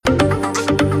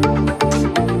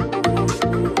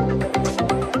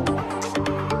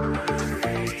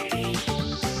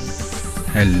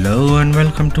Hello and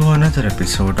welcome to another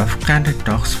episode of Candid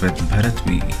Talks with Bharat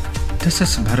V. This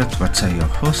is Bharat Vatsa, your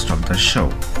host of the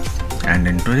show. And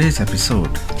in today's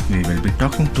episode, we will be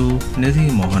talking to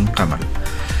Nidhi Mohan Kamal,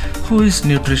 who is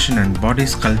nutrition and body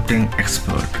sculpting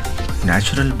expert,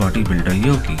 natural bodybuilder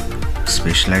yogi,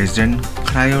 specialized in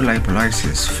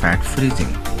cryolipolysis, fat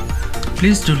freezing.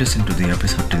 Please do listen to the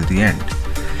episode till the end.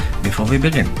 Before we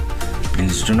begin,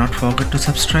 please do not forget to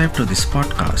subscribe to this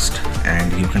podcast,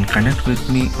 and you can connect with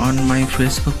me on my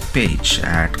Facebook page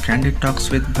at Candid Talks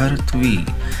with Bharat V.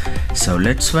 So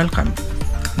let's welcome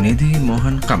Nidhi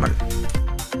Mohan Kamal.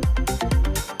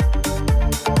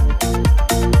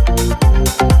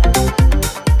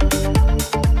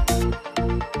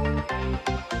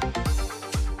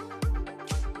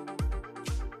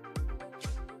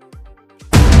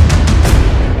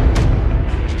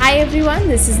 Hi everyone,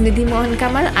 this is Nidhi Mohan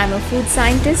Kamal. I'm a food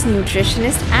scientist,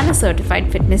 nutritionist and a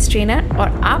certified fitness trainer और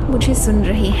आप मुझे सुन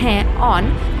रहे हैं on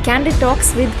Candid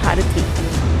Talks with Bharat V.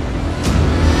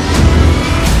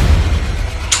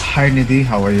 Hi Nidhi,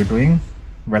 how are you doing?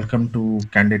 Welcome to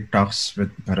Candid Talks with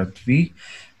Bharat V.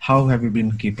 How have you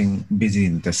been keeping busy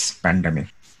in this pandemic?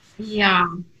 Yeah,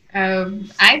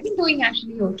 I've been doing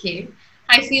actually okay.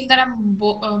 I feel that I'm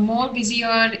more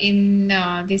busier in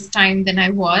this time than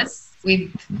I was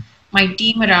with my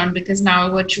team around, because now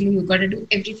virtually you got to do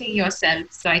everything yourself.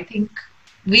 So I think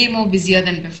way more busier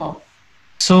than before.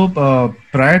 So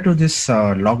prior to this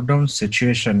lockdown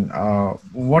situation,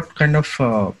 what kind of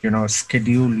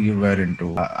schedule you were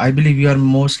into? I believe you are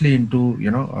mostly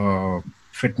into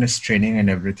fitness training and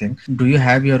everything. Do you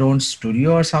have your own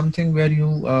studio or something where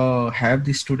you have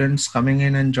the students coming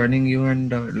in and joining you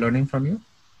and learning from you?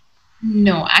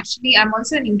 No, actually, I'm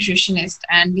also a nutritionist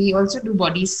and we also do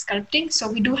body sculpting. So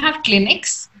we do have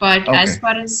clinics, but as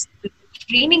far as the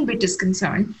training bit is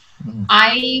concerned,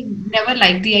 I never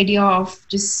liked the idea of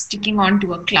just sticking on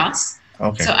to a class.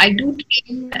 Okay. So I do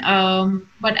train,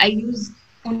 but I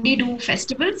only do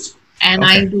festivals and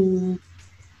I do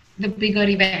the bigger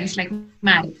events like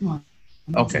marathons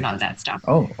and all that stuff.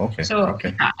 Oh, okay. So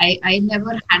I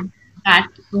never had that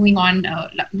going on.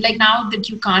 Like now that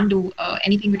you can't do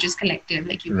anything which is collective,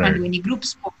 like you can't do any group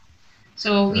sport.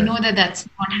 So we know that that's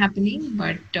not happening.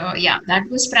 But that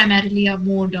was primarily a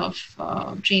mode of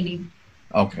training.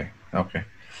 Okay.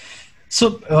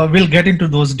 So we'll get into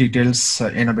those details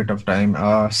in a bit of time.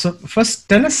 So first,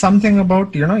 tell us something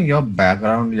about your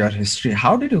background, your history.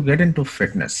 How did you get into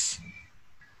fitness?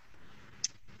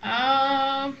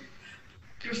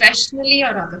 Professionally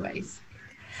or otherwise?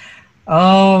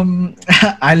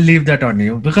 I'll leave that on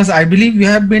you, because I believe you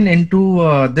have been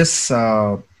into this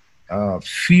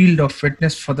field of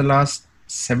fitness for the last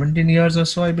 17 years or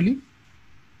so, I believe.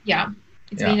 Yeah,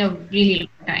 it's been a really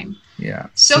long time. Yeah.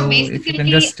 So basically, if you can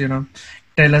just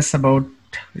tell us about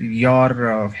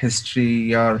your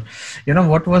history,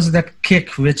 what was that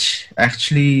kick which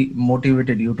actually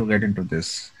motivated you to get into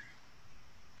this?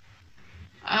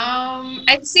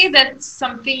 I'd say that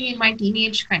something in my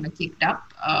teenage kind of kicked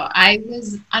up. I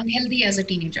was unhealthy as a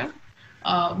teenager,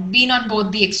 been on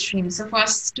both the extremes. So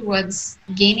first towards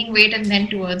gaining weight and then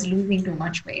towards losing too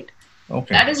much weight.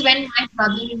 Okay. That is when my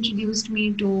brother introduced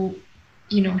me to,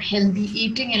 healthy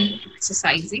eating and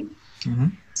exercising. Mm-hmm.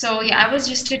 So I was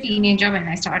just a teenager when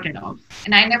I started off,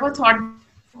 and I never thought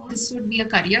this would be a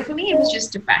career for me. It was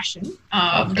just a passion.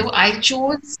 Though I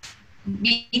chose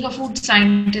being a food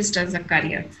scientist as a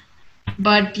career.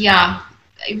 But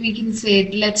we can say,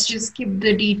 let's just skip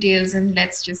the details and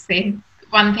let's just say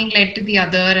one thing led to the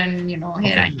other, and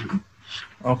here I am.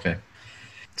 Okay.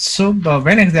 So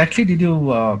when exactly did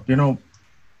you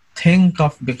think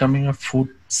of becoming a food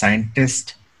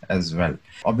scientist as well?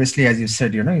 Obviously, as you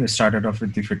said, you started off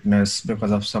with the fitness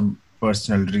because of some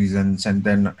personal reasons, and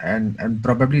then and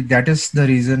probably that is the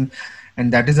reason,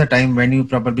 and that is the time when you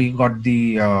probably got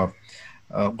to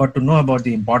know about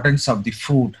the importance of the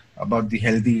food, about the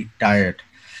healthy diet.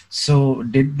 So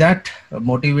did that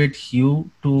motivate you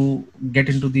to get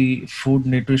into the food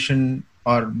nutrition,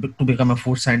 or to become a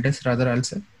food scientist rather, I'll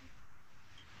say?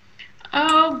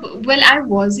 Well, I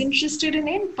was interested in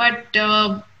it, but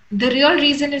the real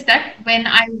reason is that when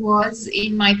I was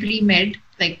in my pre-med,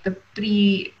 like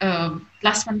the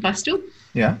plus one, plus two.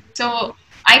 Yeah. So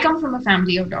I come from a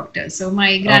family of doctors. So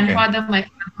my grandfather, my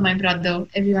father, my brother,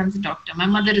 everyone's a doctor. My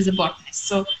mother is a botanist.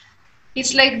 So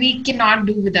it's like we cannot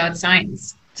do without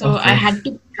science. So I had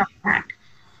to become that.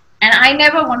 And I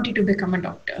never wanted to become a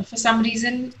doctor. For some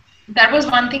reason, that was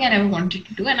one thing I never wanted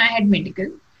to do. And I had medical.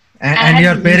 And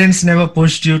your parents never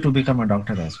pushed you to become a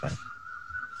doctor as well?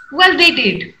 Well, they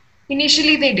did.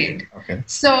 Initially, they did. Okay.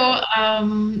 So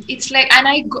it's like, and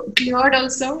I cleared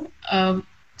also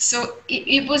So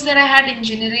it was that I had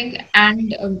engineering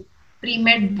and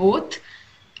pre-med both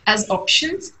as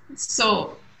options.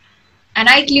 So, and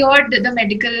I cleared the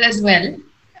medical as well.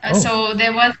 Oh, So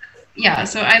there was, yeah,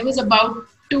 so I was about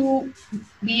to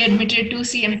be admitted to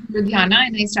CMT Ludhiana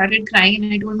and I started crying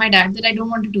and I told my dad that I don't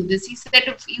want to do this. He said,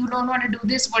 if you don't want to do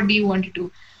this, what do you want to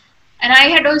do? And I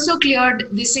had also cleared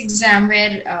this exam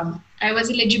where I was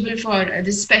eligible for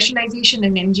this specialization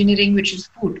in engineering, which is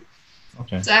food.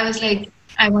 okay. So I was like,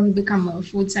 I want to become a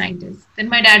food scientist. Then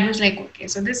my dad was like, okay,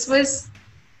 so this was,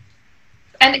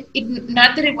 and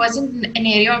not that it wasn't an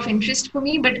area of interest for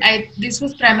me, but this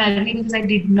was primarily because I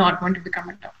did not want to become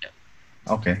a doctor.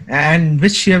 Okay. And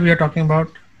which year we are talking about?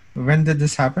 When did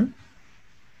this happen?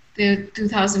 The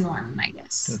 2001, I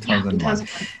guess. Yeah, 2001.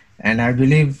 2001. And I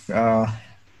believe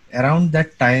around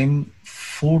that time,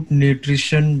 food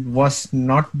nutrition was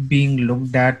not being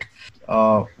looked at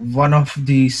one of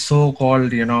the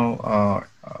so-called,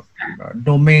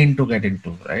 domain to get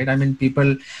into, right? I mean,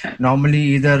 people normally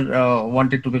either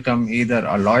wanted to become either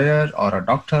a lawyer or a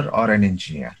doctor or an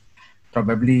engineer.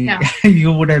 Probably Yeah.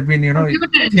 you would have been,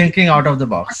 Computer thinking out of the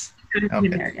box. Okay,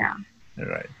 engineer, yeah.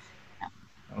 right.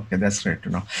 Okay, that's great to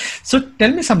know. So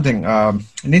tell me something,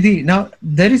 Nidhi. Now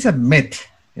there is a myth,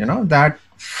 that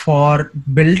for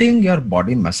building your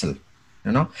body muscle,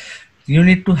 you know, you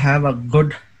need to have a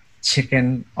good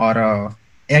chicken or a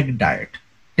egg diet.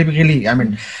 Typically, I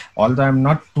mean, although I'm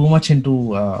not too much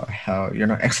into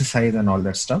exercise and all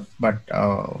that stuff, but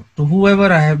to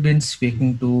whoever I have been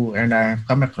speaking to and I have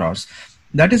come across,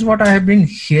 that is what I have been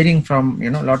hearing from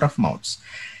a lot of mouths.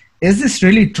 Is this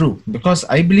really true? Because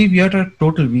I believe you're a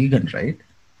total vegan, right?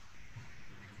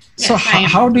 So Yes, I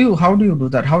how do you do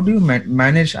that? How do you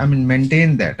manage? I mean,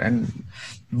 maintain that, and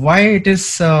why it is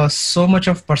so much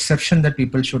of perception that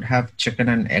people should have chicken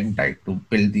and egg diet to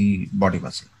build the body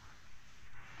muscle?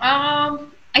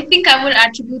 I think I will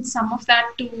attribute some of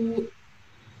that to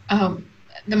um,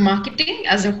 the marketing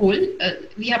as a whole.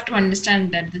 We have to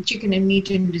understand that the chicken and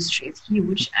meat industry is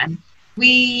huge, and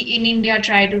we in India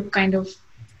try to kind of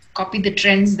copy the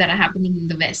trends that are happening in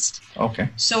the West. Okay,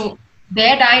 So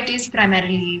their diet is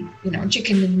primarily,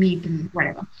 chicken and meat and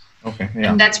whatever. okay,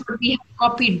 yeah, And that's what we have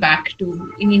copied back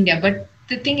to in India. But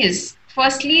the thing is,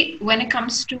 firstly, when it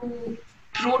comes to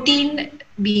protein,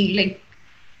 be like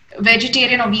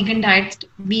vegetarian or vegan diet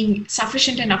being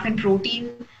sufficient enough in protein,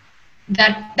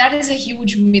 that is a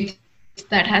huge myth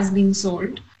that has been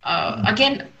sold.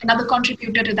 Again, another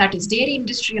contributor to that is dairy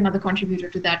industry. Another contributor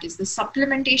to that is the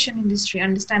supplementation industry.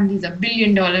 Understand these are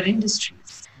billion-dollar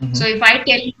industries. So if I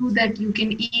tell you that you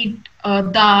can eat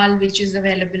dal, which is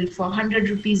available for 100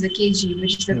 rupees a kg,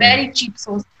 which is a very cheap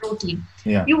source of protein,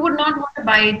 yeah, you would not want to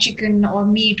buy chicken or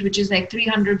meat, which is like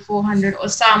 300, 400, or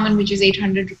salmon, which is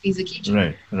 800 rupees a kg.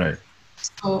 right, right,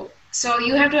 So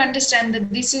you have to understand that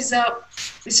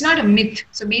it's not a myth.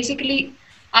 So basically,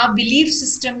 our belief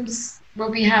systems, what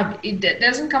we have, it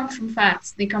doesn't come from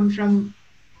facts. They come from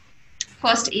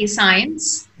first a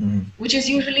science, which is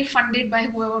usually funded by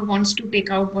whoever wants to take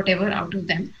out whatever out of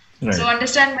them. right, So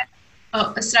understand when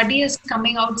a study is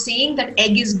coming out saying that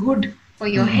egg is good for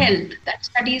your health, that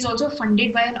study is also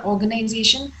funded by an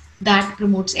organization that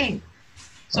promotes egg.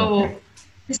 So Okay.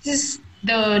 this is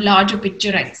the larger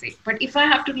picture, I'd say. But if I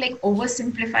have to like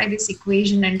oversimplify this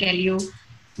equation and tell you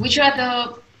which are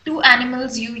the two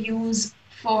animals you use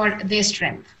for their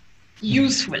strength,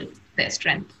 useful their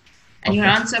strength, and your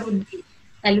Okay. answer would be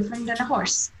elephant and a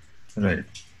horse. right,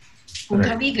 Both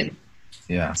right, are vegan.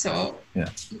 yeah, So yeah,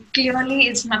 clearly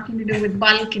it's nothing to do with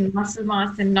bulk and muscle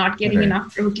mass and not getting right,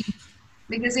 enough protein.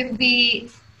 Because if the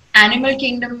animal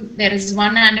kingdom, there is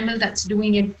one animal that's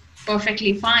doing it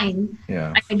perfectly fine,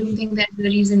 yeah. I don't think there's a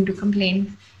reason to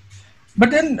complain. But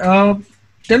then,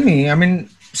 tell me, I mean,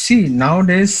 see,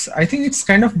 nowadays, I think it's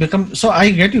kind of become, so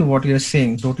I get you what you're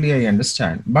saying, totally, I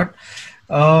understand. But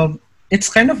it's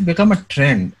kind of become a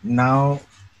trend. Now,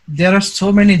 there are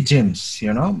so many gyms,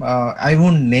 I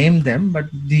won't name them, but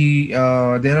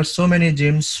there are so many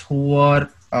gyms who are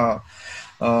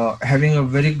having a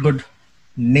very good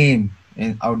name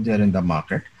out there in the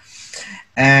market.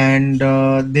 And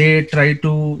they try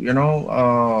to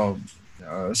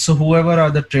so whoever are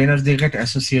the trainers, they get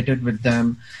associated with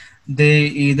them. They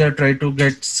either try to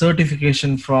get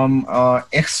certification from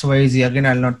XYZ, again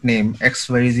I'll not name,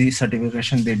 XYZ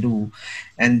certification they do,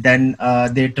 and then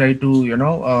they try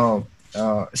to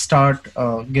start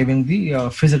giving the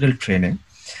physical training.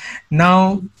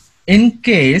 Now, in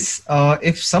case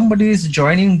if somebody is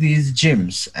joining these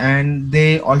gyms and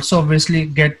they also obviously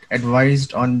get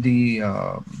advised on the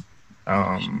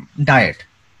diet,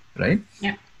 right?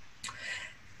 Yeah.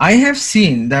 I have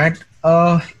seen that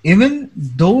even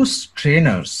those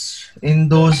trainers in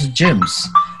those gyms,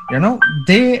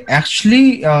 they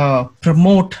actually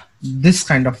promote this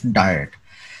kind of diet.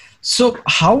 So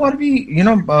how are we,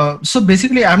 so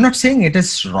basically, I'm not saying it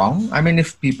is wrong. I mean,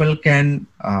 if people can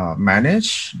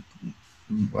manage,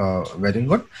 very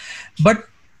good. But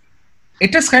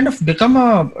it has kind of become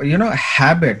a,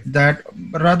 habit, that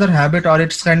rather habit, or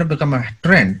it's kind of become a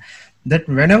trend, that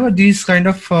whenever these kind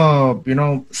of,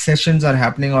 sessions are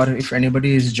happening, or if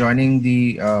anybody is joining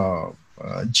the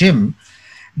gym,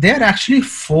 they are actually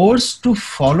forced to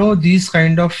follow these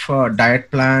kind of diet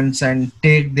plans and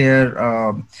take their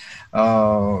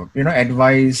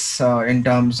advice in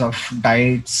terms of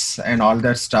diets and all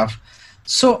that stuff.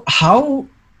 So how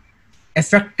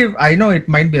effective, I know it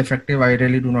might be effective, I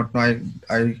really do not know,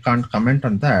 I can't comment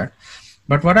on that.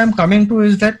 But what I'm coming to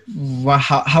is that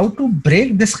how to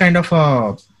break this kind of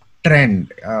a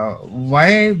trend,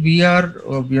 why we are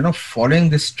following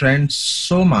this trend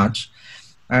so much.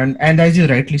 And as you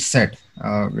rightly said,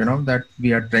 that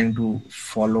we are trying to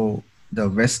follow the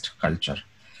West culture.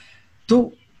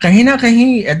 तो कहीं ना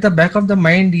कहीं at the back of the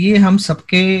mind ये हम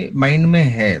सबके mind में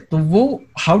है, तो वो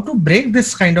how to break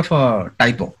this kind of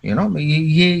typo,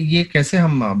 ये कैसे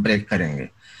हम ब्रेक करेंगे,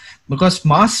 because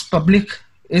mass public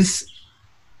is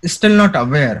still not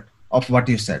aware of what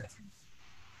you said.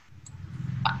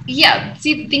 Yeah,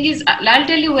 see, the thing is, I'll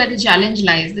tell you where the challenge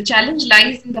lies. The challenge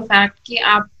lies in the fact कि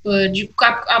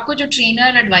आपको जो trainer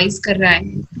advice कर रहा है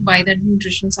to buy that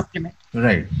nutrition supplement,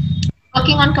 right,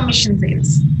 working on commission sales.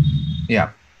 Yeah.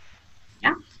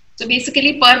 So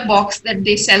basically, per box that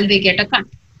they sell, they get a cut.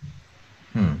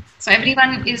 So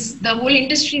the whole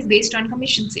industry is based on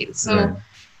commission sales. So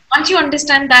once you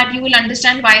understand that, you will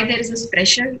understand why there is this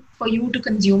pressure for you to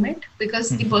consume it, because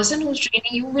the person who's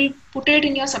training you will put it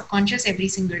in your subconscious every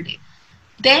single day.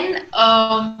 Then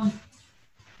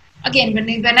again,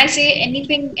 when I say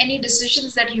anything, any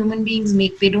decisions that human beings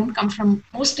make, they don't come from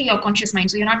mostly your conscious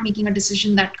mind. So you're not making a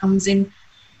decision that comes in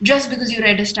just because you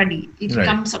read a study. It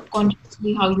comes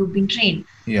subconsciously how you've been trained.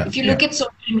 If you look at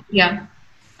social media,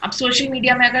 आप social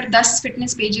media में अगर 10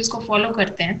 fitness pages को follow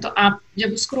करते हैं, तो आप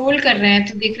जब scroll कर रहे हैं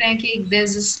तो देख रहे हैं कि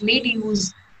there's this lady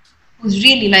who's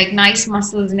really like nice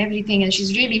muscles and everything, and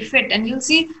she's really fit, and you'll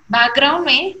see background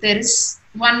में there is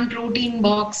one protein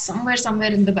box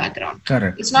somewhere in the background.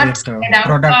 Correct. It's not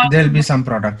product. There'll be some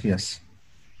product. Yes.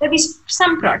 There'll be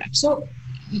some product. So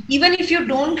even if you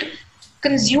don't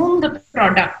consume the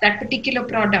product, that particular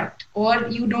product, or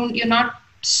you're not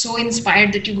so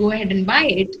inspired that you go ahead and buy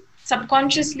it,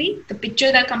 subconsciously the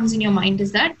picture that comes in your mind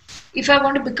is that if I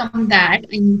want to become that,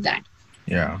 I need that.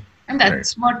 Yeah. And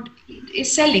that's what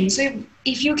is selling. So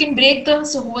if you can break the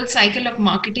whole cycle of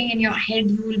marketing in your head,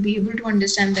 you will be able to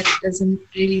understand that it doesn't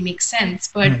really make sense.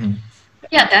 But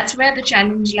yeah, that's where the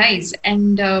challenge lies.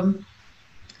 And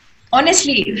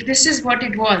honestly, if this is what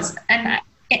it was, and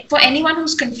for anyone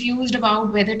who's confused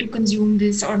about whether to consume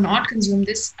this or not consume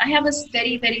this, I have a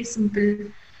very, very simple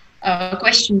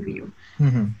question for you.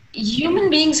 Human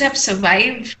beings have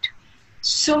survived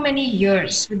so many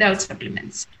years without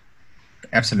supplements.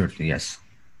 Absolutely, yes.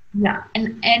 Yeah,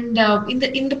 and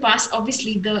in the past,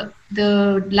 obviously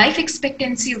the life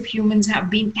expectancy of humans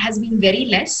has been very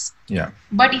less. Yeah.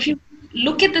 But if you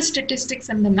look at the statistics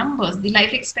and the numbers, the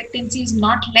life expectancy is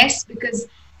not less because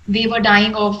they were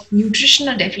dying of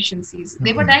nutritional deficiencies.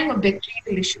 They were dying of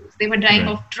bacterial issues. They were dying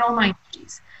of trauma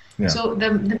injuries. Yeah. So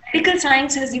the medical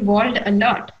science has evolved a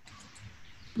lot.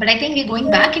 But I think we're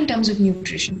going back in terms of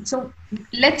nutrition. So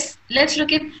let's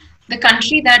look at the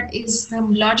country that is the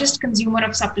largest consumer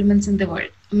of supplements in the world,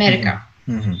 America,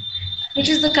 which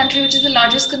is the country which is the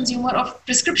largest consumer of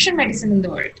prescription medicine in the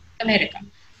world, America,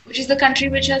 which is the country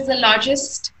which has the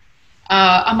largest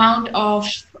amount of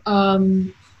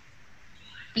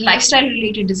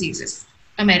lifestyle-related diseases,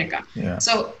 America. Yeah.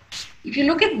 So if you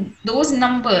look at those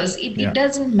numbers, it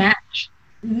doesn't match.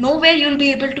 Nowhere you'll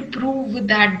be able to prove with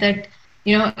that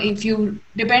if you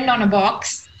depend on a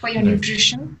box for your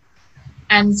nutrition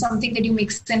and something that you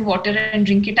mix in water and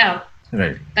drink it out,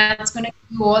 right, that's going to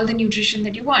give you all the nutrition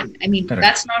that you want. I mean, correct,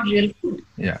 that's not real food.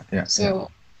 Yeah. So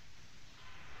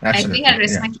absolutely. I think I'll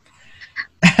rest my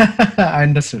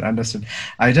Understood.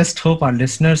 I just hope our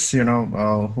listeners, who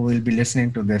will be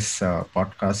listening to this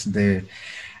podcast,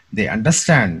 they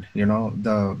understand,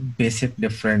 the basic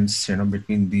difference,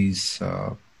 between these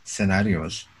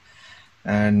scenarios.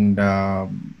 And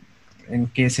in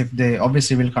case if they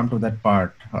obviously will come to that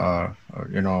part,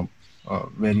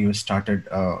 where you started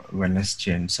wellness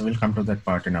change. So we'll come to that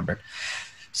part in a bit.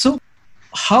 So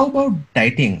how about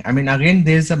dieting? I mean, again,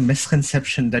 there's a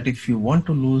misconception that if you want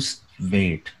to lose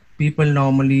weight, people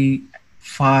normally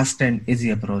fast and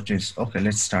easy approach is, okay,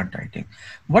 let's start dieting.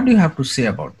 What do you have to say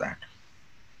about that?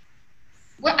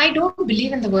 Well, I don't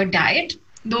believe in the word diet,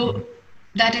 though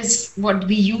that is what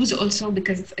we use also,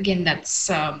 because again, that's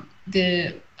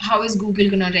the how is Google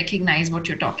going to recognize what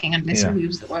you're talking unless Yeah. you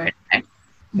use the word, right?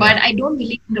 But I don't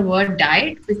believe in the word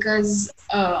diet because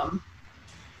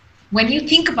when you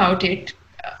think about it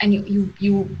and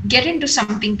you get into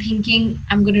something thinking,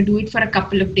 I'm going to do it for a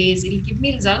couple of days, it'll give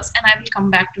me results and I will come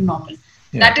back to normal.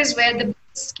 Yeah. That is where the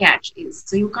biggest catch is.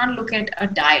 So you can't look at a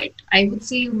diet. I would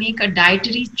say you make a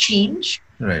dietary change.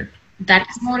 Right. That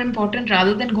is more important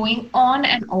rather than going on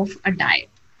and off a diet,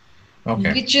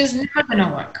 Okay. which is never going to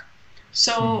work.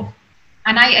 So,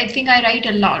 and I think I write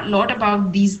a lot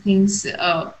about these things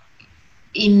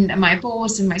in my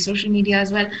posts, in my social media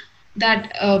as well,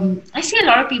 that I see a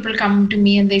lot of people come to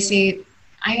me and they say,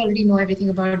 I already know everything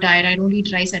about diet. I don't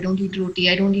eat rice. I don't eat roti.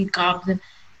 I don't eat carbs.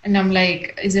 And I'm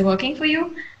like, is it working for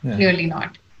you? Yeah. Clearly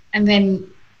not. And then,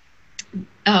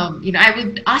 I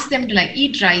would ask them to like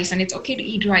eat rice, and it's okay to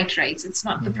eat white rice. It's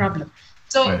not the problem.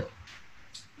 So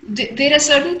Right. there are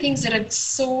certain things that are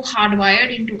so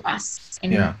hardwired into us,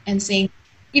 and saying,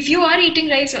 if you are eating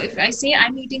rice, or if I say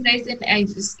I'm eating rice, then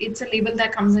it's a label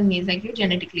that comes in me. It's like you're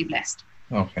genetically blessed.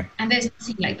 Okay. And there's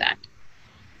nothing like that.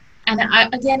 And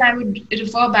I would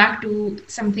refer back to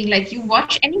something like, you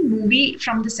watch any movie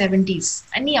from the 70s,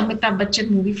 any Amitabh Bachchan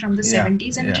movie from the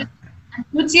 70s, and Yeah. you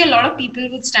would see a lot of people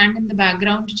would stand in the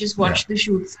background to just watch the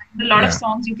shoots. A lot of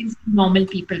songs, you can see normal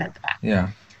people at the back.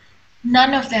 Yeah.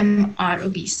 None of them are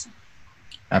obese.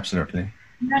 Absolutely.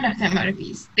 None of them are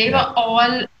obese. They were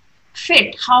all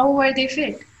fit. How were they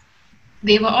fit?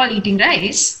 They were all eating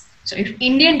rice. So if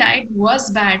Indian diet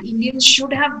was bad, Indians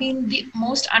should have been the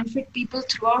most unfit people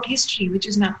throughout history, which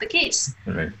is not the case.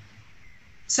 Right.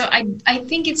 So I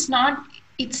think it's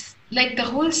like the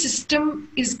whole system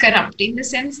is corrupt in the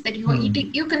sense that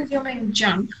you're consuming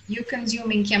junk, you're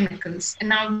consuming chemicals. And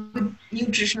now with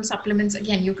nutritional supplements,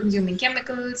 again, you're consuming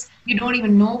chemicals. You don't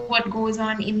even know what goes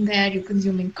on in there. You're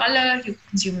consuming color, you're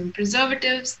consuming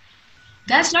preservatives.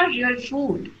 That's not real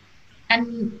food.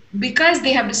 And because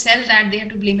they have to sell that, they have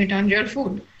to blame it on real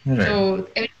food. Right. So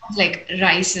everyone's like,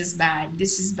 rice is bad,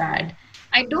 this is bad.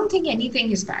 I don't think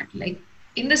anything is bad. Like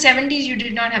in the 70s, you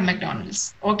did not have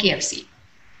McDonald's or KFC.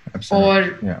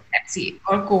 Absolutely. Or Pepsi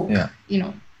or Coke.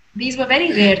 Yeah. These were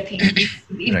very rare things if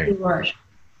they were.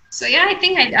 So I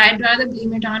think I'd rather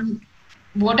blame it on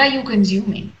what are you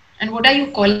consuming and what are you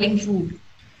calling food.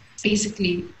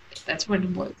 Basically, that's what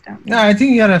it boils down to. No, I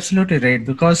think you're absolutely right,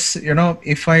 because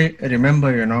if I remember,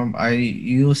 I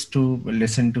used to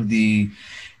listen to the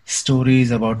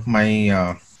stories about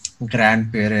my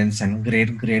grandparents and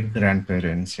great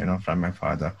grandparents, from my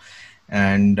father.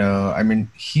 And I mean,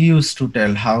 he used to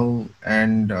tell how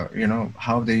and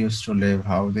how they used to live,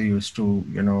 how they used to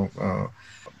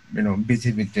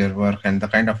busy with their work, and the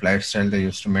kind of lifestyle they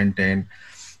used to maintain,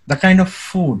 the kind of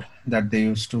food that they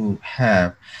used to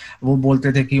have. वो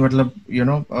बोलते थे कि मतलब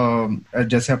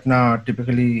जैसे अपना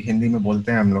typically Hindi में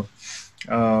बोलते हैं हम लोग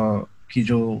कि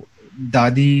जो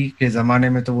दादी के जमाने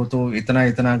में तो वो तो इतना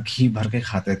इतना घी भर के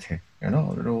खाते थे,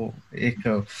 वो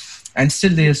एक, and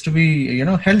still they used to be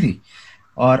healthy.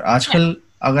 और आजकल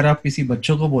अगर आप किसी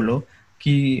बच्चों को बोलो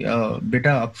कि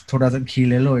बेटा अब थोड़ा सा घी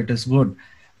ले लो, इट इज गुड,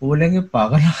 वो बोलेंगे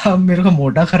पागल, अब मेरे को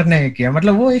मोटा करना है क्या?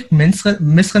 मतलब वो एक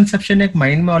मिसकंसेप्शन एक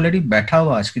माइंड में ऑलरेडी बैठा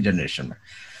हुआ आज की जनरेशन में.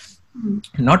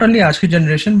 Not only आज की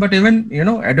generation, but even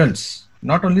adults,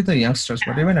 not only the youngsters,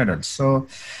 but even adults. So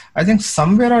I think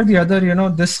somewhere or the other,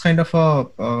 this kind of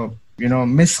a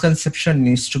misconception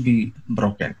needs to be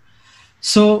broken.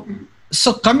 So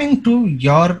coming to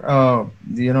your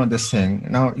this thing,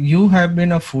 now you have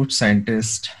been a food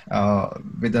scientist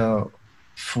with a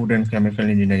food and chemical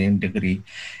engineering degree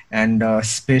and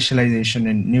specialization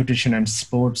in nutrition and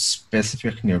sports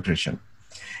specific nutrition.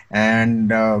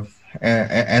 And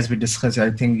as we discussed,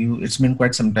 I think it's been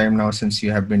quite some time now since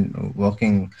you have been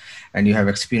working, and you have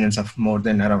experience of more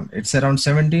than around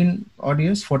 17 odd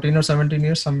years, 14 or 17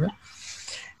 years somewhere,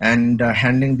 and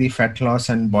handling the fat loss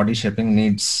and body shaping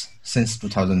needs since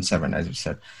 2007, as you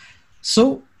said.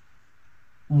 So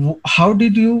how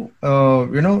did you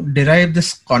derive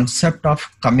this concept of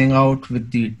coming out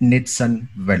with the Nidsan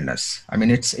Wellness? I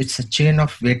mean, it's a chain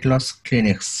of weight loss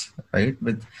clinics, right,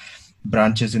 with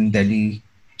branches in Delhi,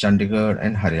 Chandigarh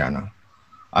and Haryana.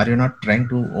 Are you not trying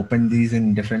to open these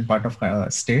in different part of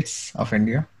states of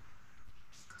India?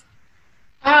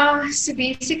 So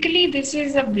basically, this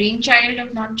is a brainchild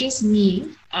of not just me,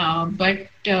 but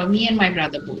me and my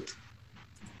brother both.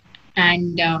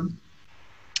 And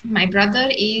my brother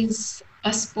is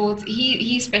a sports.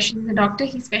 He specializes the doctor.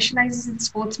 He specializes in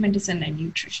sports medicine and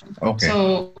nutrition. Okay.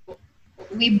 So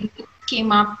we both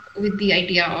came up with the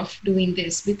idea of doing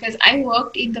this because I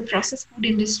worked in the processed food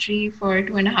industry for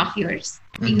 2.5 years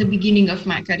in the Mm-hmm. beginning of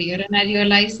my career, and I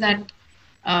realized that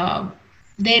uh,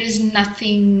 there is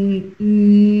nothing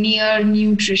near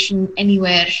nutrition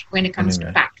anywhere when it comes to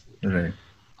Anywhere. packed food. Right.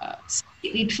 So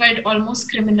it felt almost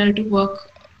criminal to work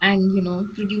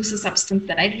and produce a substance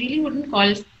that I really wouldn't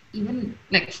call even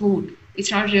like food.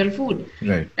 It's not real food,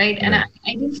 Right. right? And Right.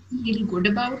 I didn't feel really good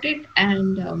about it.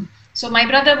 And so my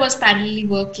brother was parallelly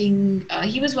working.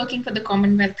 He was working for the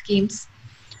Commonwealth Games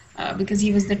because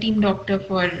he was the team doctor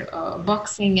for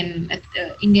boxing and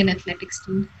Indian athletics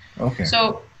team. Okay.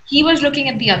 So he was looking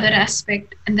at the other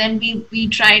aspect, and then we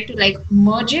tried to like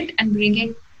merge it and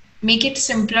make it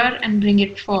simpler and bring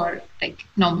it for like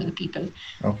normal people,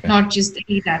 Okay. not just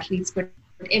elite athletes, but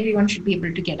everyone should be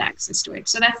able to get access to it.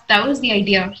 So that was the idea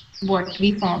what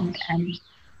we formed, and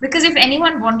because if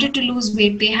anyone wanted to lose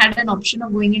weight, they had an option of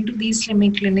going into these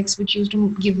slimming clinics, which used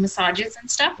to give massages and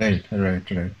stuff, Right.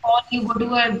 Right. Right. or you go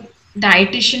to a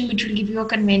dietitian which will give you a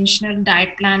conventional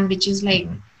diet plan which is like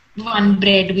one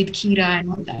bread with kheera and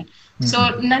all that. So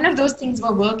Mm-hmm. none of those things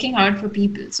were working out for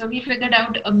people, so we figured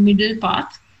out a middle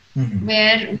path Mm-hmm.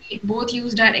 where we both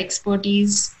used our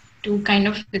expertise to kind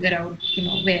of figure out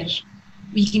where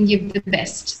we can give the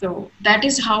best. So that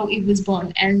is how it was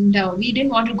born, and we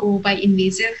didn't want to go by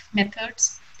invasive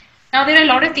methods. Now, there are a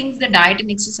lot of things that diet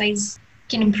and exercise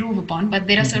can improve upon, but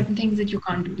there are Mm-hmm. certain things that you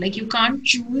can't do. Like you can't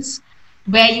choose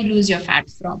where you lose your fat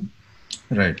from.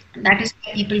 Right. That is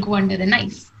why people go under the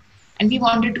knife. And we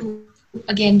wanted to,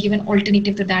 again, give an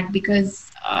alternative to that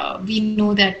because we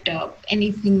know that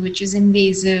anything which is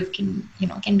invasive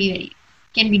can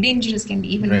be dangerous, can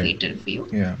be even Right. fatal for you.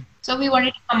 Yeah. So we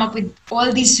wanted to come up with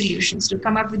all these solutions, to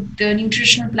come up with the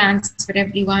nutritional plans for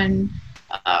everyone,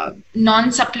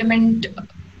 non-supplement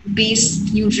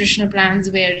based nutritional plans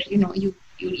where you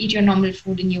eat your normal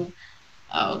food and you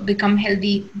become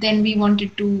healthy. Then we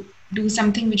wanted to do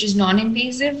something which is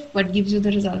non-invasive but gives you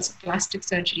the results of plastic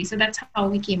surgery. So that's how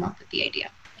we came up with the idea.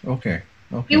 Okay.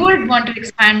 We Okay. would want to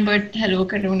expand, but hello,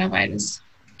 coronavirus.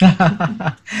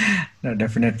 No,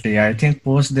 definitely. I think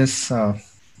post this,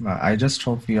 I just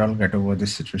hope we all get over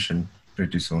this situation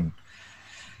pretty soon.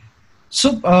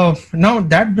 So now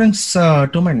that brings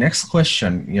to my next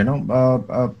question.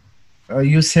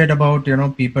 You said about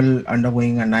people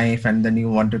undergoing a knife, and then you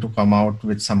wanted to come out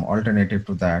with some alternative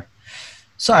to that.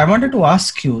 So I wanted to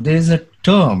ask you, there is a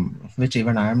term which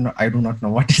even I do not know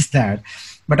what is that,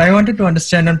 but I wanted to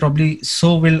understand, and probably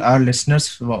so will our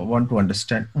listeners want to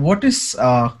understand. What is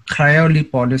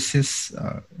cryolipolysis?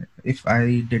 If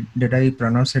I did I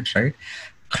pronounce it right?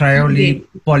 Great.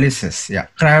 Cryolipolysis, yeah,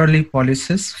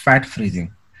 cryolipolysis, fat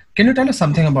freezing. Can you tell us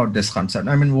something about this concept?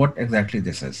 I mean, what exactly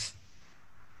this is?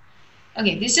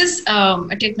 Okay, this is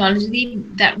a technology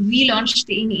that we launched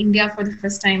in India for the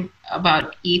first time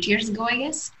about 8 years ago, I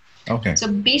guess. Okay, So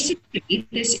basically,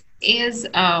 this is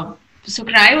so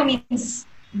cryo means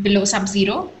below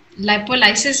sub-zero.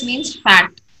 Lipolysis means fat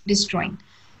destroying.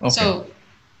 okay, So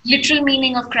literal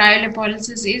meaning of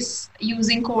cryolipolysis is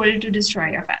using cold to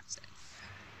destroy your fat cells.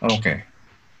 okay,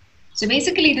 So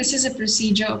basically, this is a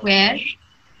procedure where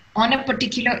on a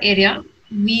particular area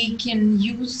we can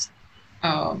use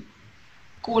uh,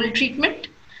 cold treatment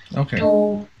okay,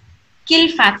 to kill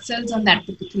fat cells on that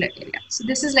particular area. So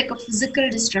this is like a physical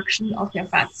destruction of your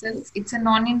fat cells. It's a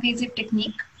non-invasive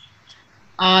technique,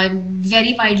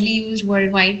 very widely used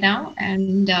worldwide now,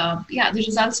 and yeah, the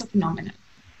results are phenomenal.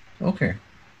 okay.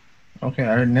 Okay,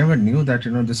 I never knew that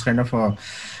this kind of a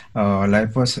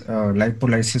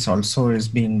lipolysis also is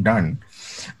being done,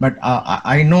 but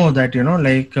I know that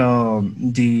like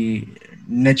the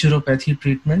naturopathy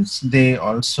treatments, they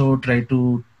also try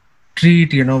to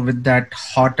treat with that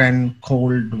hot and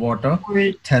cold water Cold,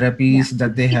 yeah, therapies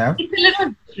that they have. it's a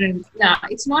little different. Yeah,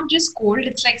 it's not just cold;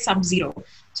 it's like sub-zero.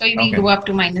 So we Okay. go up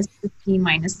to minus 15,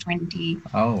 minus 20.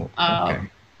 Oh, Uh, okay.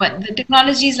 but the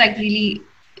technology is like really,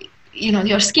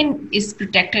 your skin is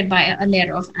protected by a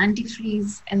layer of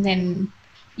antifreeze, and then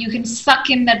you can suck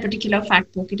in that particular fat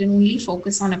pocket and only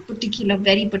focus on a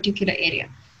very particular area.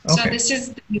 So Okay. this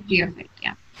is the beauty of it.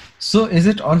 Yeah. So is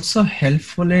it also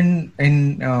helpful in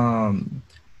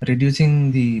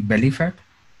reducing the belly fat?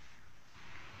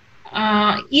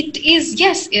 It is,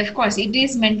 yes, of course, it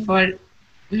is meant for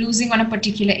losing on a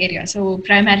particular area. So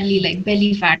primarily like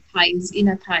belly fat, thighs,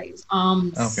 inner thighs, Okay.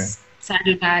 arms,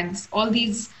 saddlebags, all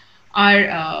these are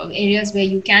areas where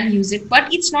you can use it,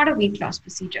 but it's not a weight loss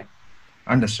procedure.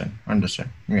 Understand.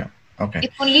 Yeah. Okay.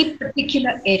 It's only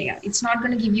particular area. It's not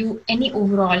going to give you any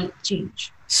overall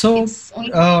change. So, It's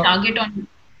only target on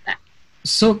that.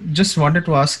 so just wanted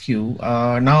to ask you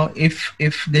now, if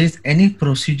there is any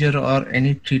procedure or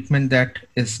any treatment that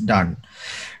is done,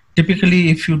 typically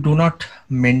if you do not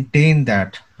maintain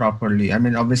that properly, I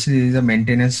mean, obviously there is a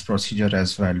maintenance procedure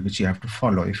as well which you have to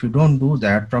follow. If you don't do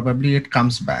that, probably it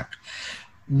comes back.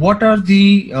 What is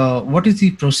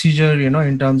the procedure,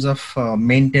 in terms of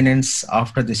maintenance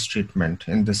after this treatment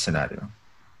in this scenario?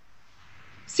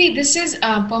 See, this is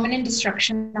a permanent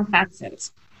destruction of fat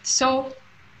cells. So,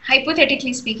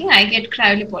 hypothetically speaking, I get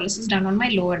cryolipolysis done on my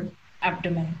lower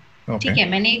abdomen. Okay. ठीक है,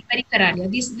 मैंने एक बारी करा लिया.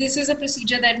 This is a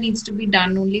procedure that needs to be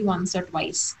done only once or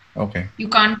twice. Okay. You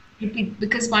can't repeat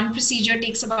because one procedure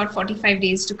takes about 45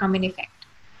 days to come in effect.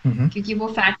 क्योंकि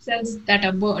वो fat cells that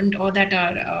are burned or that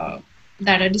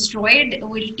are destroyed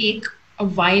will take a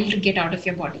while to get out of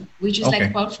your body, which is like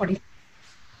Okay. about 45.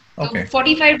 Okay. So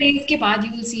 45 days के बाद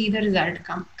you will see the result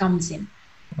comes in.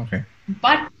 Okay.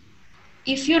 But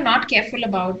if you're not careful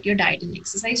about your diet and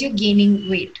exercise, you're gaining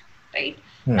weight, right?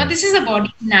 Now this is a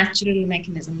body natural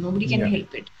mechanism. Nobody can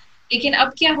help it. लेकिन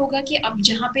अब क्या होगा कि अब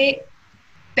जहाँ पे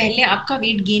पहले आपका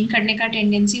weight gain करने का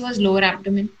tendency was lower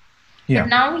abdomen, Yeah. but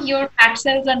now your fat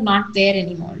cells are not there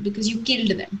anymore because you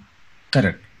killed them.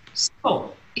 Correct.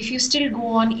 So if you still go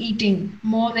on eating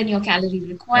more than your calorie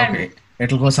requirement, Okay.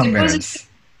 It'll go somewhere because else.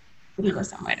 it will go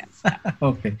somewhere else.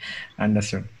 Okay.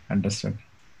 Understood.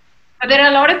 But there are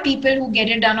a lot of people who get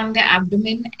it done on their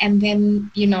abdomen and then,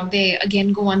 they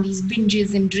again go on these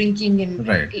binges and drinking and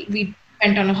Right. we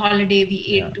went on a holiday, we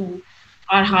ate to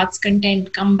our heart's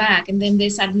content, come back, and then they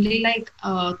suddenly like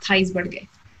thighs बढ़ गए.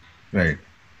 Right.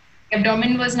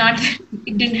 Abdomen was not,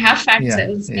 it didn't have fat Yeah,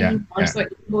 cells yeah, anymore, yeah. so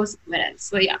it goes somewhere else.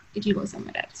 So yeah, it will go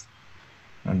somewhere else.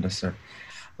 Understood.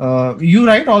 You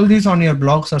write all these on your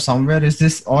blogs or somewhere? Is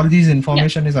this all these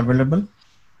information is available?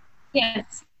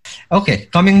 Yes. Okay,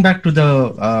 coming back to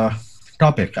the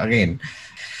topic again.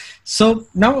 So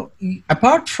now,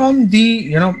 apart from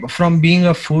from being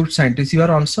a food scientist, you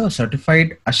are also a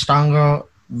certified Ashtanga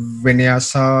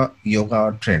Vinyasa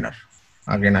yoga trainer.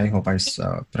 Again, I hope I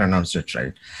pronounced it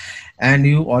right. And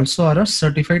you also are a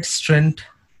certified strength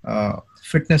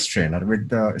fitness trainer with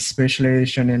the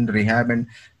specialization in rehab and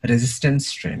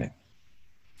resistance training.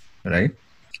 Right?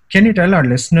 Can you tell our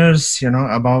listeners,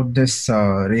 about this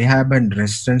rehab and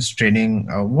resistance training?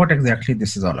 What exactly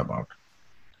this is all about?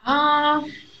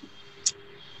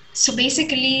 So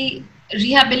basically,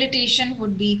 rehabilitation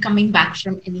would be coming back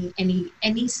from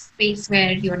any space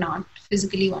where you're not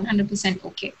physically 100%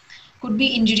 okay. Could be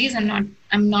injuries.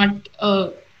 I'm not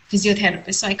a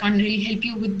physiotherapist, so I can't really help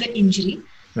you with the injury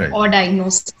or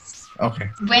diagnosis. Okay.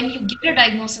 When you get a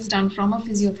diagnosis done from a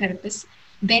physiotherapist,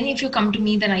 then if you come to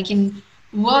me, then I can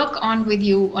work on with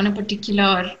you on a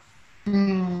particular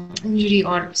injury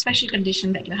or special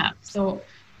condition that you have. So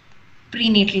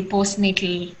prenatal,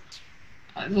 postnatal,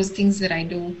 those things that I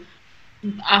do.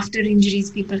 After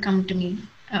injuries, people come to me.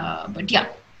 But yeah,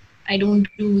 I don't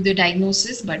do the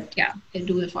diagnosis, but yeah, I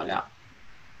do the follow-up.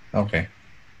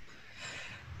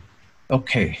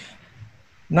 Okay.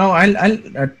 Now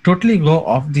I'll totally go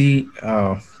off the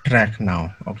track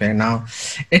now. Okay. Now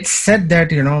it's said that,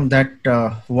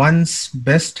 that one's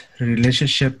best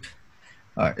relationship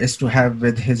is to have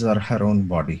with his or her own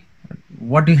body.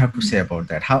 What do you have to say about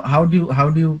that? How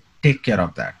do you take care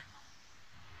of that?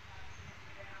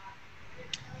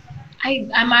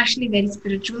 I'm actually very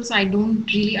spiritual, so I don't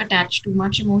really attach too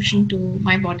much emotion to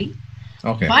my body.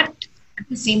 Okay. But at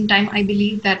the same time, I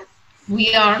believe that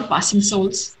we are passing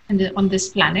souls on this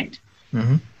planet.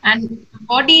 Mm-hmm. And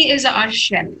body is our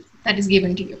shell that is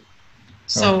given to you.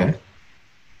 So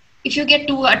if you get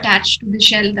too attached to the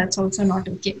shell, that's also not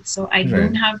okay. So I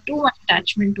don't have too much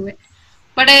attachment to it.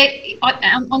 But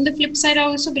on the flip side, I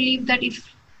also believe that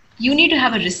if you need to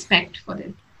have a respect for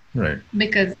it. Right.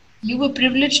 Because you were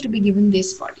privileged to be given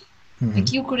this body. Mm-hmm.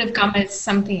 Like you could have come as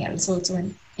something else also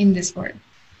in this world.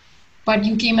 But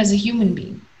you came as a human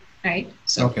being, right?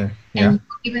 So and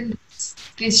given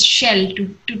this shell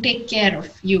to take care of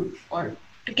you or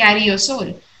to carry your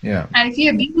soul. Yeah. And if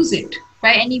you abuse it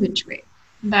by any which way,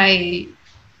 by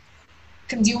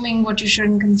consuming what you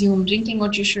shouldn't consume, drinking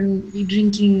what you shouldn't be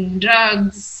drinking,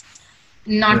 drugs,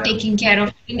 not taking care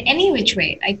of in any which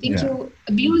way, I think you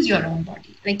abuse your own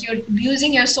body. Like you're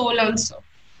abusing your soul also.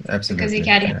 Absolutely. Because you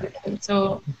carry it.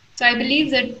 So I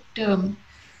believe that,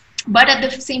 but at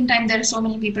the same time, there are so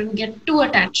many people who get too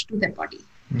attached to their body.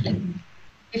 Mm-hmm. Like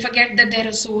they forget that they're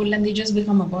a soul and they just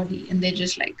become a body and they're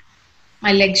just like,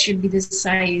 my legs should be this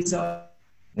size or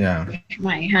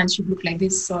my hands should look like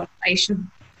this or I should,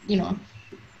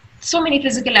 so many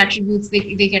physical attributes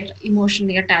they get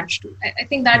emotionally attached to. I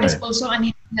think that is Right. also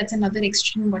unhealthy. That's another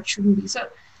extreme what shouldn't be. So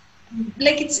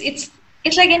like it's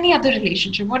like any other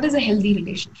relationship. What is a healthy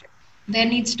relationship? There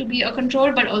needs to be a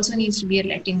control, but also needs to be a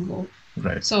letting go.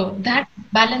 Right. So that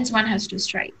balance one has to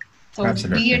strike. So be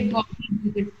Absolutely. it body,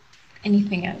 be it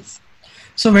anything else.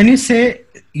 So when you say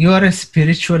you are a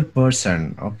spiritual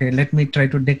person, okay, let me try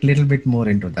to dig a little bit more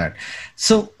into that.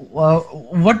 So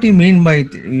what do you mean by,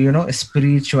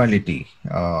 spirituality?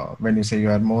 When you say you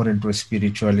are more into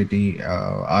spirituality,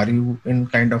 are you in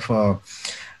kind of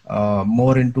a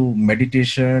more into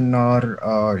meditation, or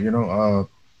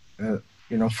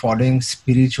following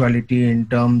spirituality in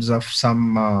terms of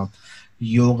some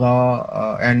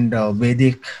yoga and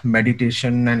Vedic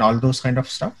meditation and all those kind of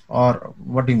stuff, or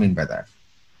what do you mean by that?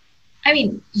 I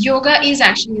mean, yoga is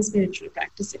actually a spiritual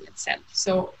practice in itself.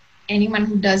 So anyone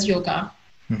who does yoga,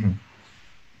 Mhm.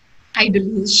 I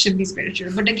believe should be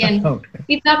spiritual. But again, Okay.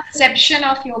 it's our perception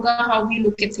of yoga, how we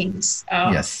look at things.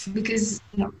 Yes. Because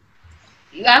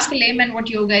you ask a layman what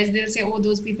yoga is, they'll say, oh,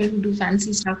 those people who do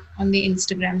fancy stuff on the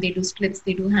Instagram, they do splits,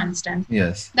 they do handstands.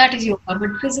 Yes. That is yoga.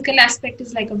 But physical aspect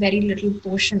is like a very little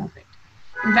portion of it.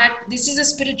 In fact, this is a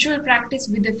spiritual practice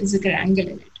with a physical angle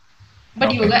in it. But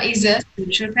Okay. yoga is a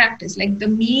spiritual practice. Like the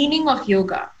meaning of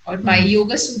yoga, or by Mhm.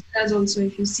 Yoga Sutras also,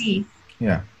 if you see,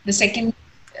 Yeah. the second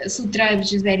sutra,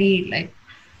 which is very like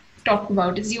talked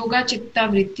about, is Yoga Chitta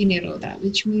Vritti Nirodha,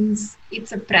 which means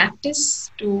it's a practice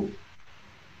to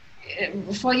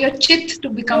for your chit to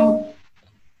become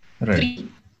Right. free.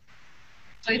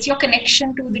 So it's your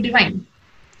connection to the divine.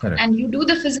 Correct. And you do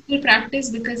the physical practice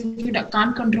because if you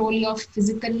can't control your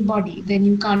physical body, then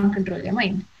you can't control your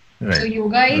mind. So Right.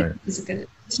 yoga is Right. physical.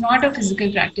 It's not a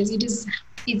physical practice.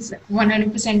 It's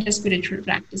 100% a spiritual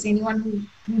practice. Anyone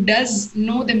who does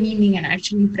know the meaning and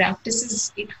actually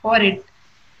practices it for it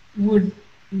would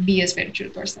be a spiritual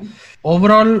person.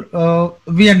 Overall,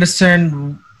 we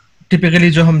understand typically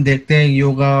जो हम देखते हैं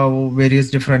योगा, वो various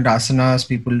different asanas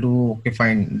people do, okay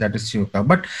fine, that is yoga,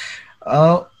 but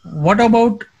what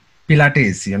about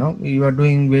Pilates? You are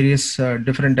doing various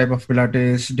different type of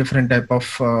Pilates, different type of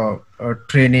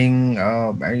training,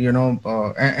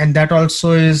 and that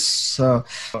also is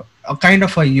a kind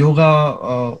of a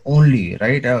yoga only,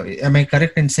 right? Am I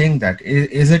correct in saying that?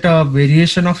 Is it a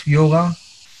variation of yoga?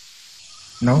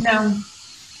 No.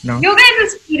 No. Yoga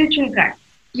is a spiritual practice.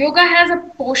 Yoga has a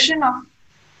portion of,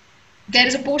 there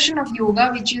is a portion of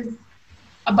yoga which is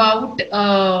about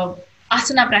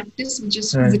asana practice, which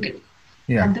is Right. physical.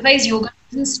 Yeah. Otherwise, yoga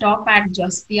doesn't stop at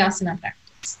just the asana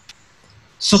practice.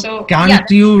 So can't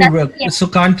you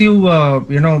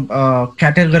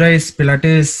categorize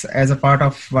Pilates as a part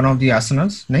of one of the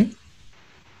asanas? No?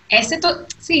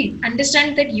 See,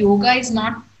 understand that yoga is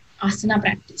not asana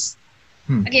practice.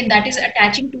 Again, that is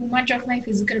attaching too much of my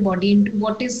physical body into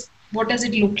what does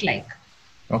it look like.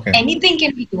 Okay. Anything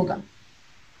can be yoga.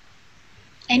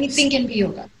 Anything can be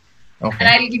yoga. Okay. And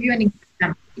I'll give you an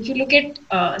example. If you look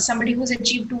at somebody who's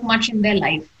achieved too much in their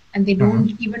life and they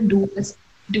don't even do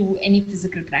any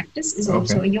physical practice, is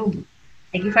also a yogi.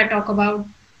 Like if I talk about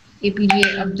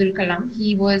APJ Abdul Kalam,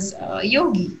 he was a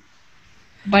yogi,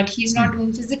 but he's not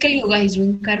doing physical yoga, he's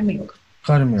doing karma yoga.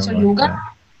 So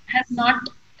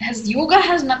yoga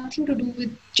has nothing to do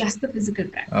with just the physical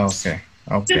practice. Okay.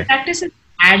 The practice is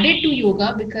added to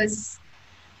yoga because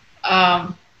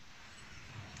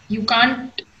you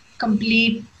can't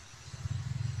complete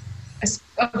a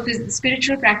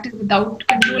spiritual practice without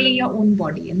controlling your own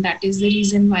body, and that is the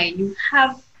reason why you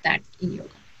have that in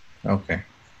yoga.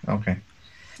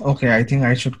 Okay, I think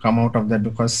I should come out of that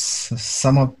because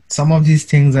some of these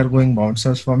things are going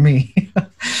bouncers for me.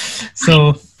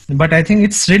 So, but I think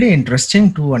it's really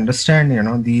interesting to understand,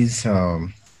 these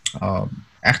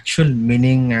actual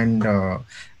meaning and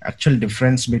actual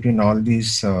difference between all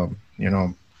these,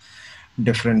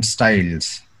 different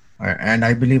styles. And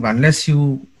I believe unless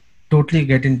you totally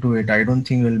get into it, I don't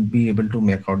think you'll be able to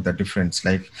make out the difference.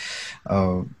 Like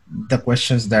the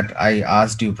questions that I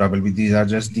asked you, probably these are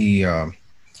just the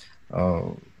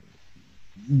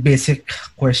basic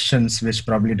questions which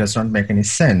probably does not make any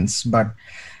sense, but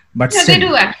still, they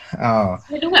do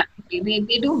actually.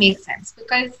 They do make sense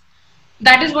because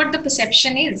that is what the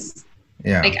perception is.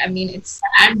 Yeah. Like, I mean, it's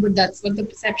sad, but that's what the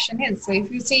perception is. So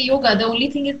if you say yoga, the only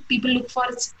thing is people look for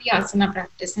is the asana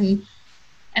practice and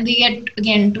they get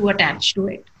again too attached to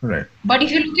it. Right. But if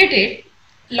you look at it,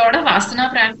 a lot of asana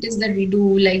practice that we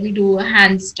do, like we do a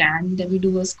handstand, then we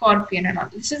do a scorpion and all.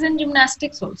 This is in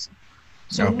gymnastics also.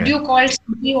 So would you call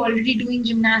somebody already doing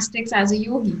gymnastics as a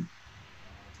yogi?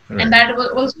 Right. And that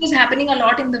also is happening a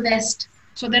lot in the West.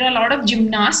 So there are a lot of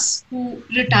gymnasts who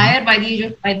retire by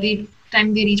the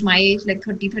time they reach my age, like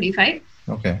 30, 35,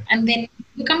 Okay. and then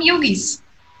become yogis.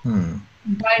 Hmm.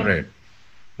 But Right.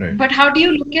 Right. but how do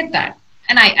you look at that?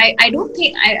 And I don't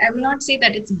think I will not say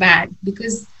that it's bad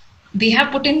because they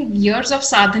have put in years of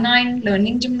sadhana in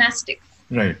learning gymnastics.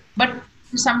 Right. But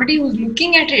for somebody who's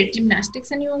looking at it,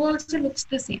 gymnastics and yoga also looks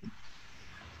the same.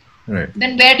 Right.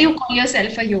 Then where do you call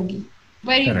yourself a yogi?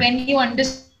 Correct. When you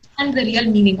understand the real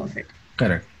meaning of it.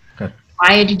 Correct. Correct.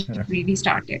 Why did you Correct. really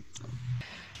start it?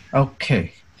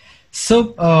 Okay.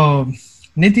 So,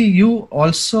 Nidhi, you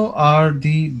also are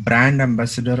the brand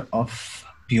ambassador of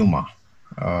Puma.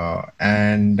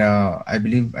 And I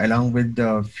believe, along with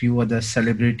a few other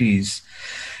celebrities,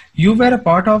 you were a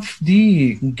part of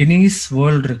the Guinness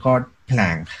World Record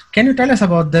plank. Can you tell us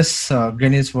about this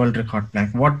Guinness World Record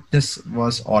plank? What this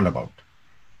was all about?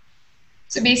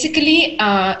 So basically,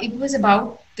 it was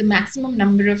about the maximum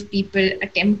number of people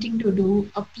attempting to do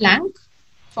a plank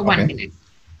for 1 minute.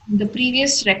 The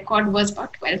previous record was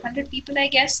about 1,200 people, I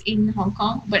guess, in Hong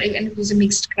Kong, and it was a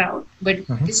mixed crowd. But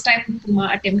this time,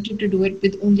 Puma attempted to do it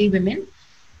with only women.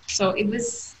 So it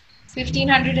was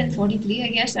 1,543, I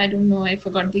guess. I don't know. I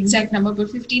forgot the exact number,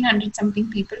 but 1,500 something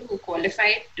people who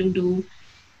qualified to do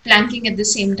planking at the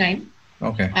same time.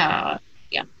 Okay.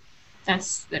 Yeah,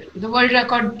 that's the world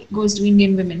record goes to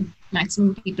Indian women.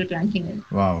 Maximum people planking in.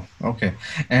 Wow. Okay.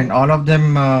 And all of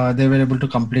them, they were able to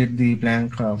complete the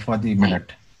plank for the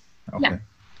minute. Okay. Yeah.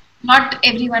 Not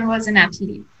everyone was an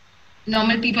athlete.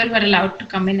 Normal people were allowed to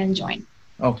come in and join.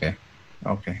 Okay.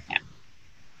 Okay. Yeah.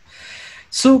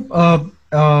 So,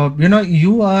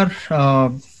 you are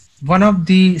one of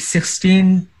the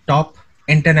 16 top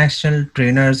international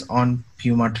trainers on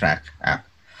Puma Track app.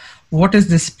 What is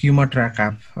this Puma Track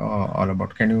app all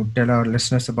about? Can you tell our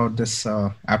listeners about this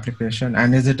application,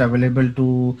 and is it available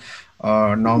to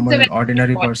normal,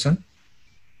 ordinary person?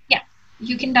 Yeah,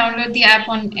 you can download the app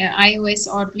on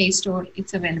iOS or Play Store.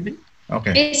 It's available.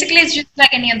 Okay. Basically, it's just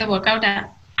like any other workout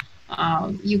app.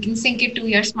 You can sync it to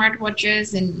your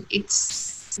smartwatches, and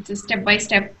it's a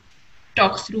step-by-step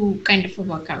talk through kind of a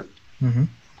workout. Mm-hmm.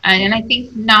 And I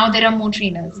think now there are more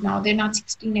trainers. Now they're not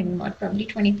 16 anymore, probably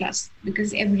 20 plus,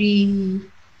 because every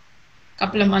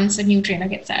couple of months a new trainer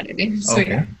gets added in. So,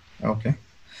 okay. Yeah. Okay.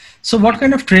 So what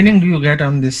kind of training do you get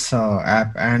on this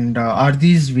app? And are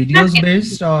these videos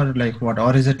based or like what?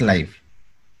 Or is it live?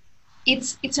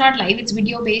 It's not live. It's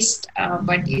video based,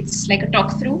 but it's like a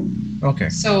talk through. Okay.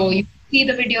 So you see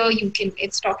the video.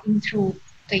 It's talking through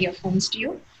the earphones to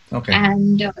you. Okay.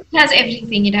 And it has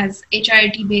everything. It has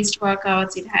HIIT based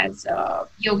workouts. It has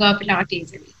yoga,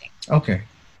 Pilates, everything. Okay.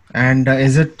 And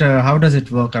is it, how does it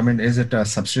work? I mean, is it a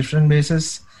subscription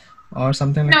basis or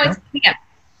something like that? No, it's free app.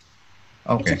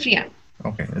 Okay. It's a free app.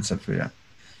 Okay. It's a free app.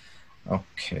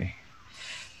 Okay.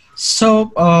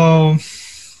 So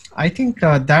I think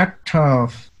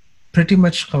that pretty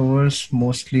much covers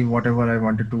mostly whatever I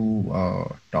wanted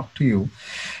to talk to you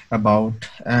about.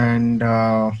 And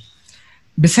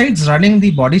besides running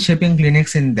the body shaping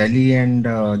clinics in Delhi and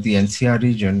the NCR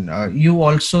region, you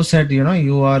also said,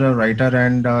 you are a writer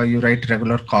and you write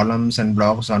regular columns and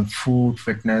blogs on food,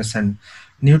 fitness, and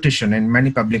nutrition in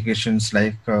many publications.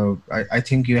 Like I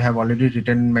think you have already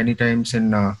written many times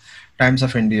in Times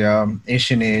of India,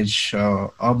 Asian Age,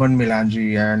 Urban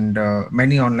Melange, and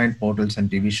many online portals and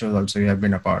TV shows also you have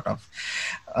been a part of.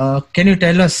 Can you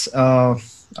tell us,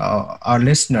 our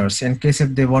listeners, in case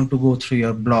if they want to go through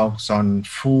your blogs on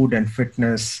food and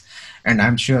fitness, and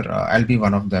I'm sure I'll be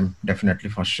one of them, definitely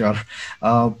for sure,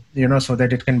 so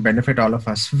that it can benefit all of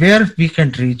us, where we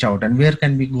can reach out and where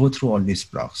can we go through all these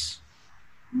blogs?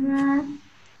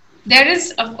 There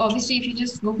is, obviously, if you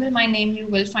just Google my name, you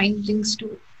will find links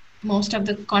to most of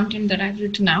the content that I've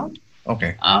written out.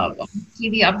 Okay.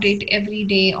 We update every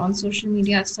day on social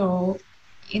media, so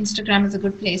Instagram is a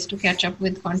good place to catch up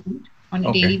with content on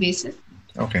a daily basis.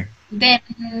 Okay. Then,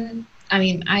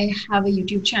 I have a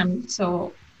YouTube channel,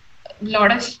 so a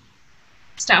lot of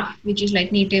stuff which is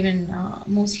like native and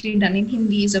mostly done in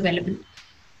Hindi is available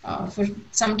for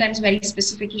sometimes very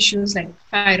specific issues like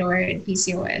thyroid,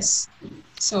 PCOS.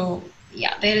 So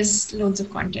yeah, there is loads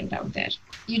of content out there.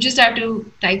 You just have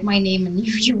to type my name and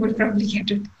you will probably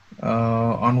get it.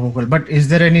 On Google. But is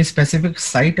there any specific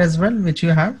site as well which you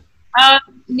have?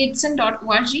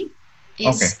 Nidsun.org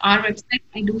is our website.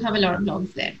 I do have a lot of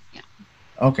blogs there. Yeah.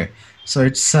 Okay. So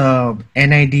it's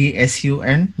nidsun.org.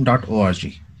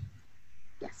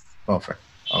 Yes. Perfect.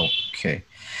 Okay.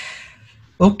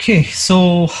 Okay.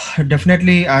 So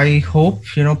definitely I hope,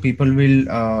 people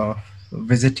will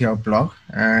visit your blog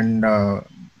and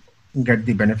get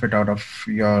the benefit out of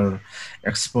your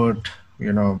expert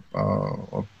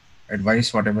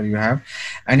advice, whatever you have.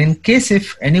 And in case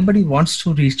if anybody wants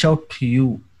to reach out to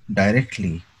you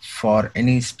directly for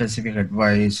any specific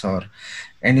advice or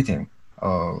anything,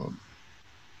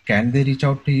 can they reach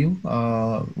out to you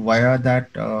via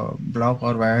that blog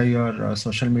or via your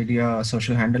social media,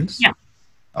 social handles? Yeah.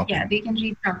 Okay. Yeah, they can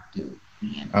reach out to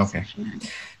me. Okay.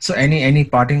 So any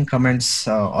parting comments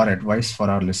or advice for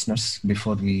our listeners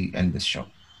before we end this show?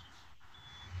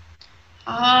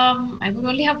 I would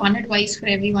only have one advice for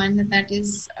everyone, and that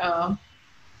is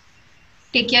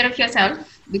take care of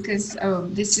yourself, because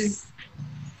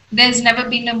there's never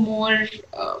been a more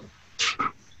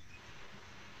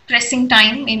pressing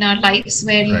time in our lives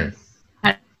where you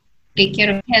have to take care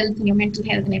of health and your mental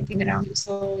health and everything around you.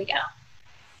 So yeah,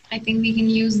 I think we can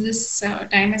use this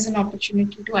time as an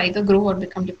opportunity to either grow or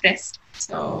become depressed.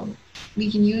 So we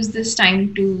can use this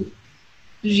time to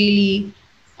really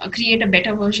create a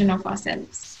better version of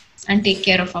ourselves and take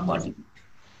care of our body.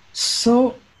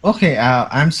 So, okay,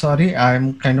 I'm sorry,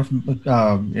 I'm kind of,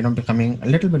 becoming a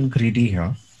little bit greedy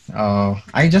here.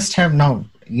 I just have now,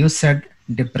 you said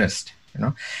depressed,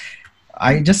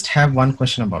 I just have one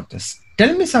question about this.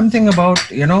 Tell me something about,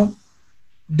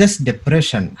 this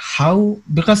depression. How,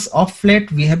 because of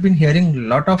late we have been hearing a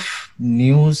lot of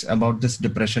news about this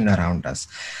depression around us.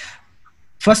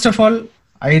 First of all,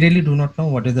 I really do not know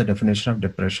what is the definition of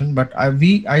depression, but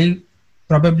I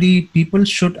probably people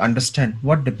should understand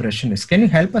what depression is. Can you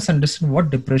help us understand what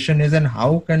depression is and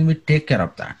how can we take care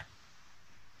of that?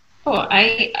 Oh,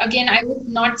 I would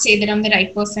not say that I'm the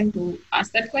right person to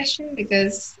ask that question,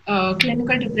 because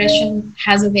clinical depression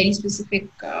has a very specific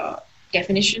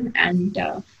definition, and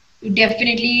you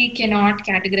definitely cannot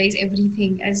categorize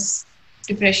everything as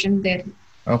depression. There,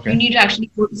 you need to actually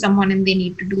go to someone and they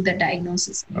need to do the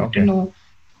diagnosis to know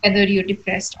whether you're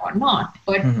depressed or not.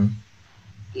 But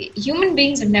human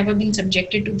beings have never been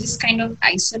subjected to this kind of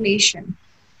isolation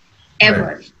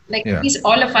ever. Like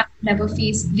all of us never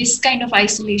face this kind of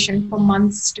isolation for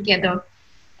months together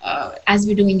as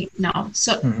we're doing it now.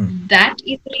 So that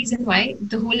is the reason why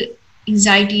the whole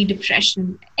anxiety,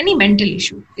 depression, any mental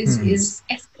issue is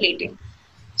escalating.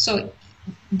 So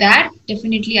that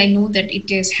definitely, I know that it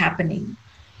is happening,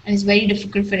 and it's very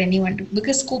difficult for anyone to,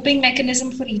 because coping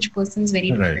mechanism for each person is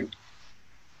very different.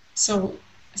 So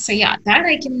yeah, that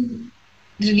I can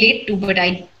relate to, but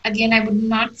I would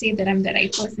not say that I'm the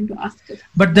right person to ask it.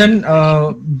 But then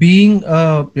being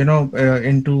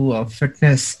into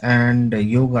fitness and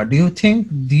yoga, do you think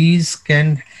these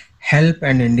can help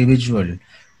an individual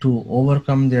to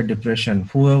overcome their depression,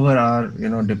 whoever are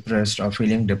depressed or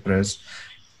feeling depressed?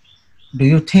 Do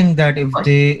you think that if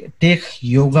they take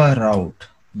yoga route,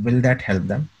 will that help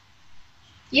them?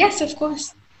 Yes, of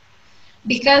course.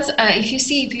 Because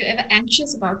if you're ever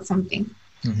anxious about something,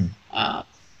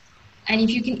 and if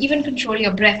you can even control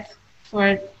your breath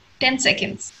for 10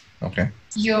 seconds,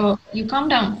 you calm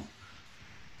down,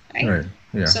 right?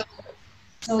 Yeah.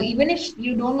 So even if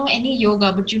you don't know any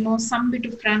yoga, but you know some bit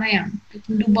of pranayama, you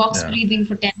can do box breathing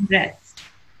for 10 breaths,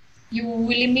 you will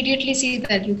immediately see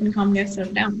that you can calm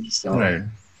yourself down. So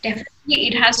definitely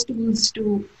it has tools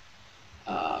to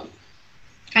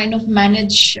kind of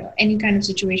manage any kind of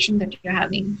situation that you're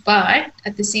having. But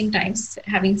at the same time,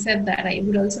 having said that, I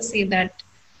would also say that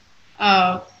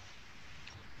the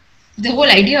whole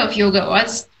idea of yoga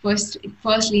was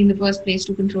firstly in the first place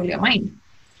to control your mind.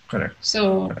 Correct.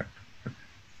 So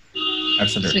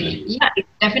absolutely. So, yeah, it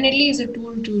definitely is a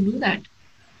tool to do that.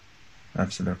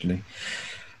 Absolutely.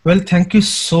 Well, thank you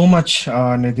so much,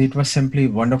 Nidhi. It was simply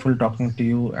wonderful talking to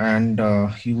you, and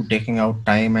you taking out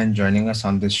time and joining us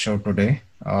on this show today.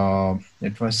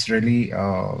 It was really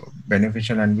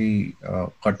beneficial, and we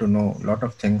got to know a lot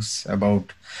of things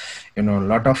about, a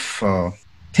lot of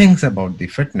things about the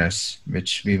fitness,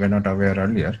 which we were not aware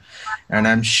earlier. And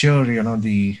I'm sure,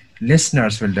 the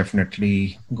listeners will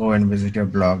definitely go and visit your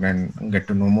blog and get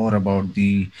to know more about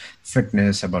the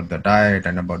fitness, about the diet,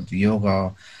 and about the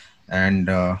yoga, and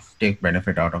take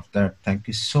benefit out of that. Thank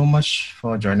you so much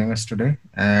for joining us today,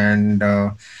 and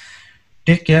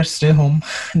take care, stay home.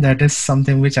 That is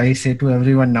something which I say to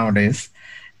everyone nowadays,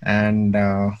 and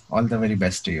all the very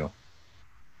best to you.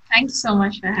 Thanks so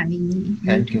much for having me.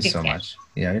 Thank you so much.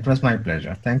 Yeah, it was my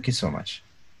pleasure. Thank you so much.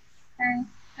 Bye.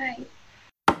 Bye.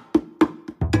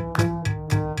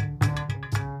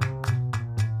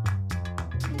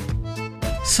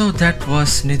 So that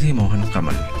was Nidhi Mohan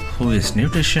Kamal, who is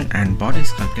nutrition and body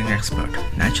sculpting expert,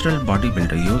 natural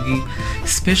bodybuilder yogi,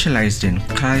 specialized in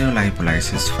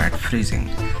cryolipolysis fat freezing.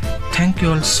 Thank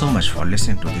you all so much for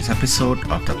listening to this episode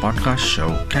of the podcast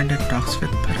show Candid Talks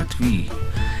with Bharat V.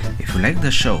 If you like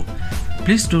the show,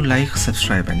 Please do like,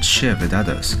 subscribe, and share with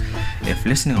others. If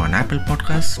listening on Apple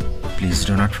Podcasts, please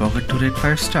do not forget to rate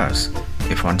 5 stars.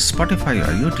 If on Spotify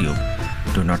or YouTube,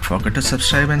 do not forget to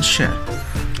subscribe and share.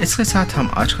 इसके साथ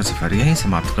हम आज का सफ़र यहीं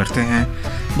समाप्त करते हैं।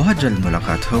 बहुत जल्द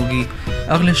मुलाकात होगी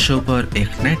अगले शो पर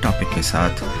एक नए टॉपिक के साथ,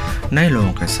 नए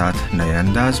लोगों के साथ, नए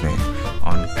अंदाज में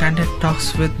on Candid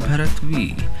Talks with Bharat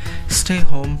V. Stay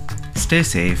home, stay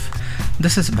safe.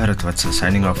 This is Bharat Vatsa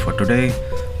signing off for today.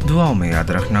 दुआओं में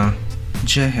याद रखना।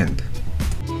 जय हिंद।